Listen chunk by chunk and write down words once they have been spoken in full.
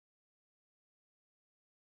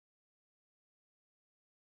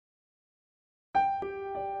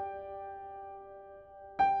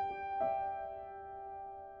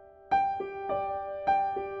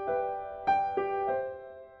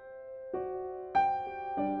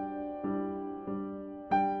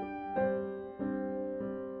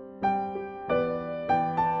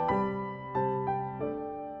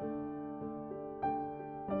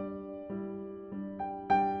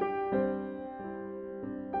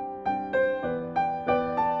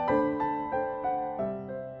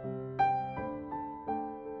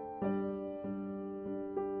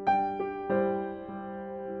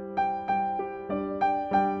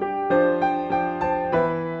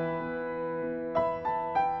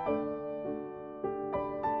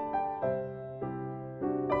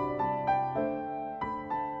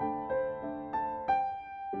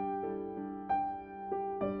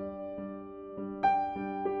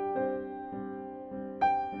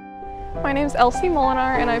My name is Elsie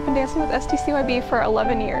Molenaar and I've been dancing with SDCYB for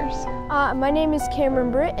 11 years. My name is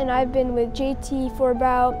Britt and I've been with JT for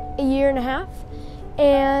about a year and a half.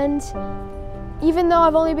 And even though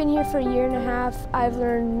I've only been here for a year and a half, I've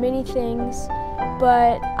learned many things,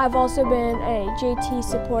 but I've also been a JT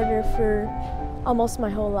supporter for almost my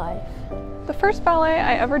whole life. The first ballet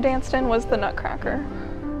I ever danced in was The Nutcracker.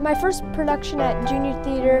 My first production at Junior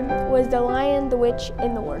Theater was The Lion, the Witch,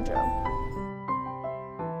 and the Wardrobe.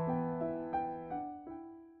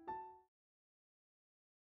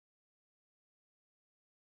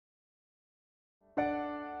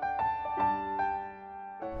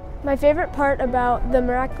 My favorite part about the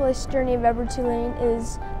miraculous journey of Edward Tulane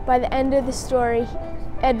is by the end of the story,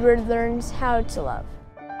 Edward learns how to love.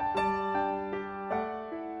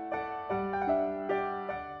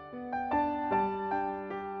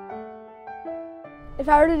 If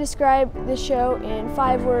I were to describe the show in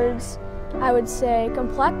 5 words, I would say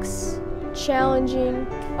complex, challenging,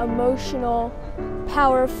 emotional,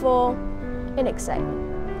 powerful, and exciting.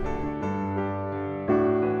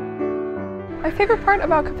 My favorite part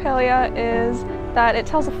about Coppélia is that it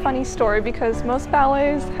tells a funny story because most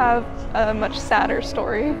ballets have a much sadder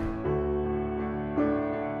story.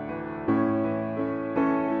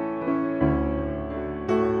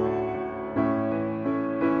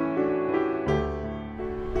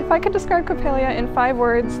 If I could describe Coppélia in 5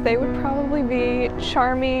 words, they would probably be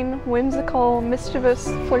charming, whimsical, mischievous,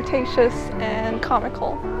 flirtatious, and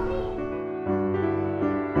comical.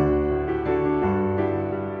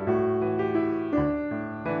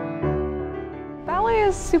 Ballet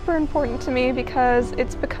is super important to me because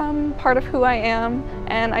it's become part of who I am,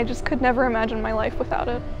 and I just could never imagine my life without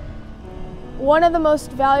it. One of the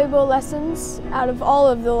most valuable lessons out of all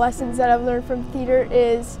of the lessons that I've learned from theater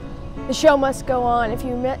is the show must go on. If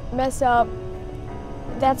you mess up,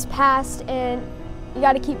 that's past and you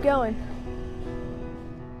got to keep going.